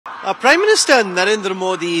Prime Minister Narendra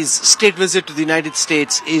Modi's state visit to the United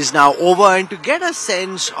States is now over, and to get a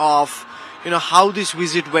sense of how this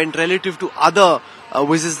visit went relative to other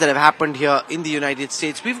visits that have happened here in the United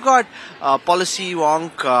States, we've got policy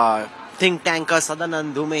wonk think tanker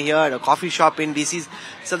Sadanand Dhume here at a coffee shop in DC.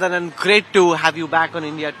 Sadanand, great to have you back on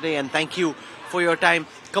India Today, and thank you for your time.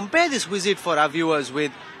 Compare this visit for our viewers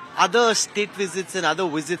with other state visits and other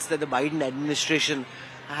visits that the Biden administration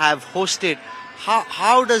have hosted.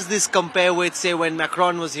 How does this compare with, say, when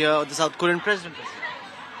Macron was here or the South Korean president was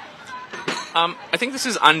here? I think this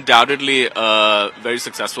is undoubtedly a very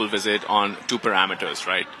successful visit on two parameters,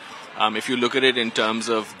 right? If you look at it in terms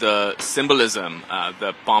of the symbolism,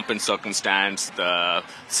 the pomp and circumstance, the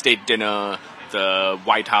state dinner, the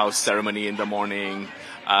White House ceremony in the morning,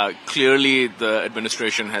 clearly the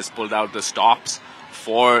administration has pulled out the stops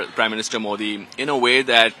for Prime Minister Modi in a way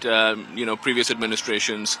that, previous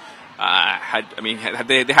administrations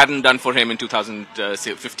they hadn't done for him in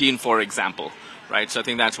 2015, for example, right? So I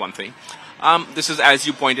think that's one thing. This is, as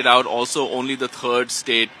you pointed out, also only the third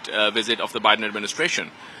state visit of the Biden administration.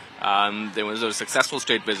 There was a successful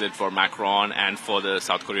state visit for Macron and for the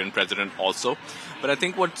South Korean president also. But I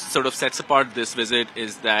think what sort of sets apart this visit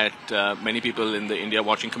is that many people in the India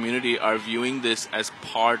watching community are viewing this as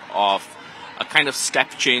part of a kind of step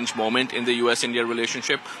change moment in the US-India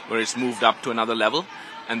relationship where it's moved up to another level.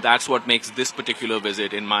 And that's what makes this particular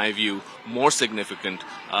visit, in my view, more significant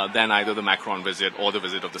than either the Macron visit or the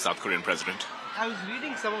visit of the South Korean president. I was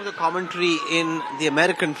reading some of the commentary in the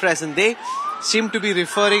American press, and they seem to be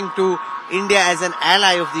referring to India as an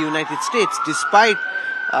ally of the United States, despite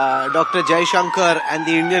Dr. Jaishankar and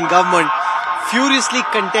the Indian government furiously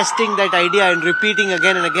contesting that idea and repeating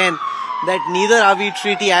again and again that neither are we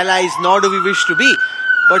treaty allies nor do we wish to be.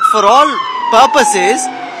 But for all purposes,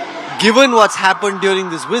 given what's happened during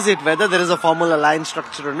this visit, whether there is a formal alliance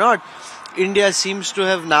structure or not, India seems to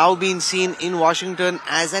have now been seen in Washington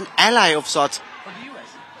as an ally of sorts for the US.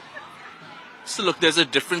 So look, there's a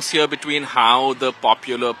difference here between how the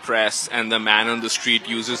popular press and the man on the street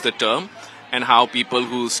uses the term and how people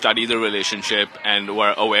who study the relationship and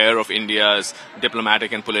were aware of India's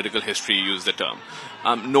diplomatic and political history use the term.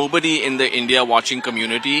 Nobody in the India watching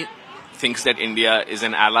community thinks that India is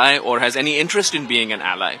an ally or has any interest in being an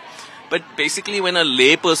ally. But basically, when a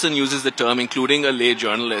lay person uses the term, including a lay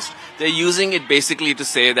journalist, they're using it basically to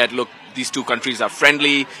say that, look, these two countries are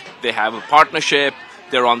friendly, they have a partnership,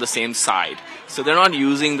 they're on the same side. So they're not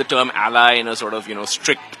using the term ally in a sort of,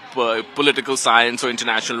 strict political science or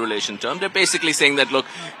international relation term. They're basically saying that, look,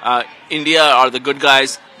 India are the good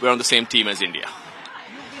guys, we're on the same team as India.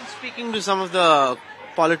 You've been speaking to some of the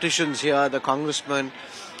politicians here, the congressmen.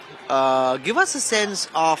 Give us a sense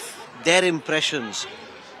of their impressions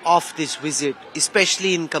of this visit,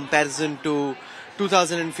 especially in comparison to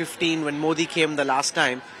 2015 when Modi came the last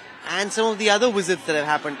time, and some of the other visits that have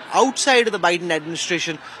happened outside of the Biden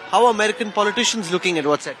administration. How are American politicians looking at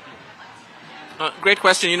what's happening? Great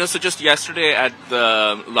question. So just yesterday at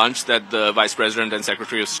the lunch that the Vice President and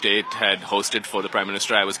Secretary of State had hosted for the Prime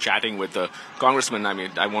Minister, I was chatting with the congressman.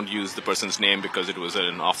 I won't use the person's name because it was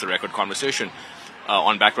an off-the-record conversation.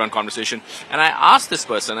 On background conversation. And I asked this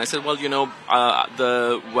person, I said, well,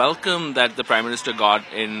 the welcome that the Prime Minister got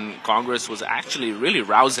in Congress was actually really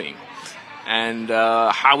rousing. And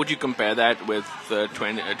how would you compare that with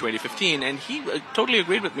 2015? And he totally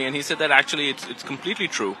agreed with me. And he said that actually it's completely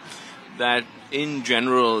true. That in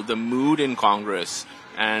general, the mood in Congress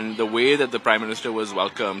and the way that the Prime Minister was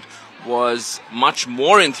welcomed was much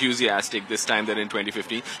more enthusiastic this time than in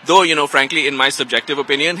 2015. Though, frankly, in my subjective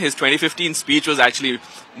opinion, his 2015 speech was actually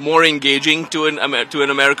more engaging to an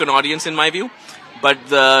American audience, in my view. But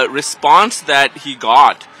the response that he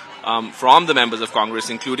got from the members of Congress,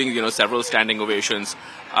 including, several standing ovations,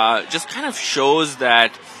 just kind of shows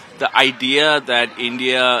that the idea that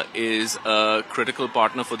India is a critical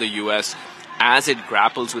partner for the U.S. as it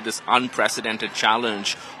grapples with this unprecedented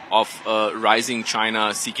challenge of rising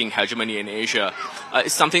China seeking hegemony in Asia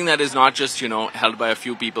is something that is not just, held by a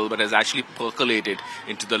few people, but has actually percolated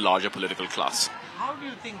into the larger political class. How do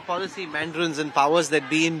you think policy mandarins and powers that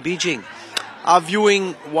be in Beijing are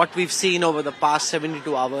viewing what we've seen over the past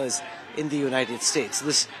 72 hours in the United States?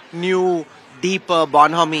 This new, deeper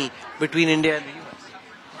bonhomie between India and the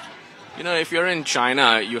US? If you're in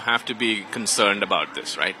China, you have to be concerned about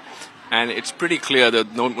this, right? And it's pretty clear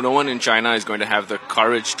that no one in China is going to have the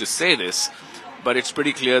courage to say this, but it's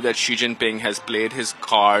pretty clear that Xi Jinping has played his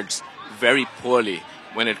cards very poorly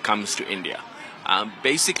when it comes to India.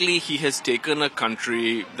 Basically, he has taken a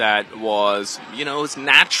country that was, its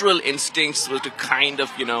natural instincts were to kind of,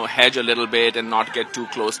 hedge a little bit and not get too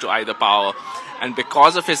close to either power. And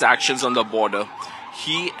because of his actions on the border,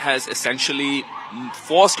 he has essentially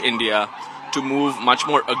forced India to move much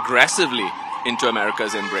more aggressively into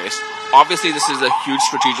America's embrace. Obviously, this is a huge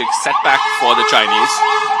strategic setback for the Chinese.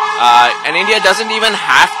 And India doesn't even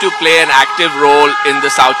have to play an active role in the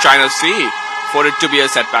South China Sea for it to be a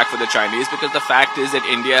setback for the Chinese, because the fact is that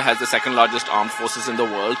India has the second largest armed forces in the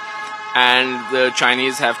world, and the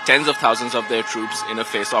Chinese have tens of thousands of their troops in a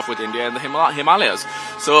face-off with India in the Himalayas.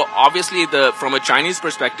 So obviously, from a Chinese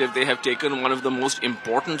perspective, they have taken one of the most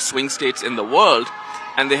important swing states in the world,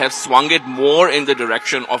 and they have swung it more in the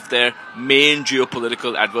direction of their main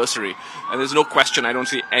geopolitical adversary. And there's no question, I don't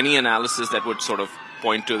see any analysis that would sort of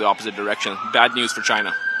point to the opposite direction. Bad news for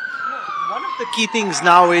China. One of the key things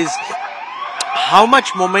now is how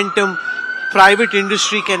much momentum private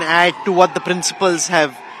industry can add to what the principals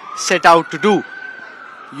have set out to do.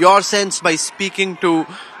 Your sense, by speaking to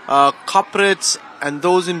corporates and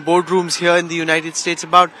those in boardrooms here in the United States,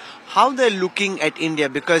 about how they're looking at India,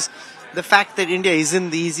 because the fact that India isn't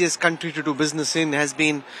the easiest country to do business in has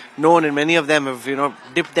been known, and many of them have,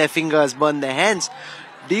 dipped their fingers, burned their hands.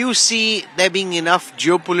 Do you see there being enough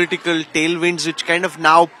geopolitical tailwinds which kind of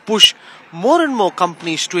now push more and more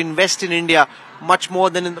companies to invest in India much more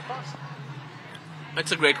than in the past?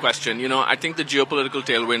 That's a great question. I think the geopolitical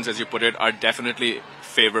tailwinds, as you put it, are definitely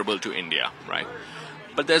favorable to India, right?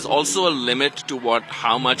 But there's also a limit to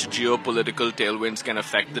how much geopolitical tailwinds can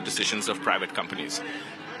affect the decisions of private companies.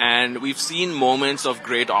 And we've seen moments of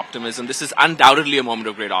great optimism. This is undoubtedly a moment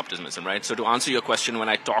of great optimism, right? So to answer your question, when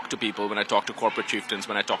I talk to people, when I talk to corporate chieftains,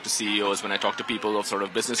 when I talk to CEOs, when I talk to people of sort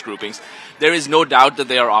of business groupings, there is no doubt that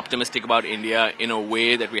they are optimistic about India in a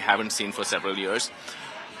way that we haven't seen for several years.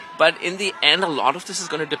 But in the end, a lot of this is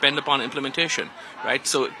going to depend upon implementation, right?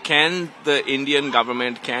 So can the Indian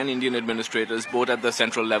government, can Indian administrators, both at the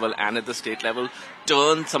central level and at the state level,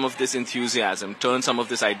 turn some of this enthusiasm, turn some of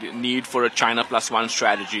this need for a China plus one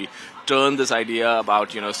strategy, turn this idea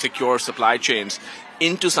about, secure supply chains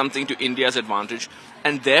into something to India's advantage?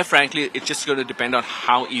 And there, frankly, it's just going to depend on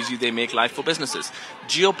how easy they make life for businesses.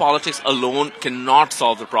 Geopolitics alone cannot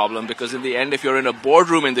solve the problem, because in the end, if you're in a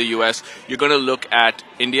boardroom in the US, you're going to look at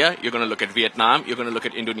India, you're going to look at Vietnam, you're going to look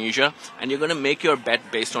at Indonesia, and you're going to make your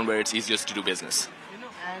bet based on where it's easiest to do business.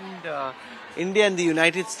 And India and the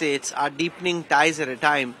United States are deepening ties at a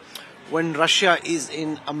time when Russia is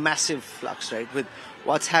in a massive flux, right? With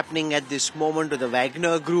what's happening at this moment with the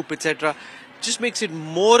Wagner group, etc., just makes it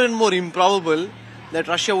more and more improbable that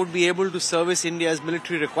Russia would be able to service India's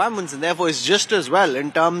military requirements, and therefore it's just as well in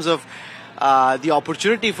terms of the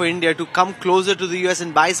opportunity for India to come closer to the US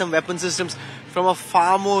and buy some weapon systems from a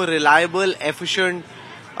far more reliable, efficient,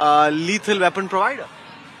 lethal weapon provider.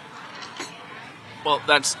 Well,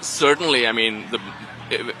 that's certainly,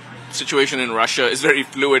 the situation in Russia is very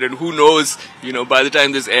fluid, and who knows, by the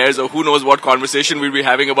time this airs, or who knows what conversation we'll be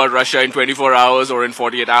having about Russia in 24 hours or in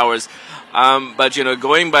 48 hours. But,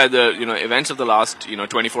 going by the, events of the last,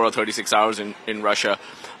 24 or 36 hours in Russia,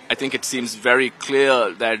 I think it seems very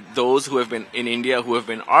clear that those who have been in India, who have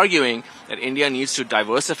been arguing that India needs to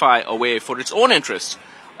diversify away for its own interests,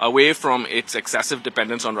 away from its excessive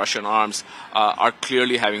dependence on Russian arms, are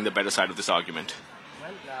clearly having the better side of this argument.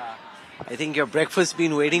 Well, I think your breakfast's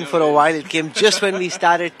been waiting for a while. It came just when we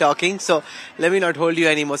started talking. So let me not hold you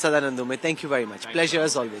anymore. Sadanand, Dhume, thank you very much. Pleasure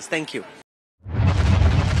as always. Thank you.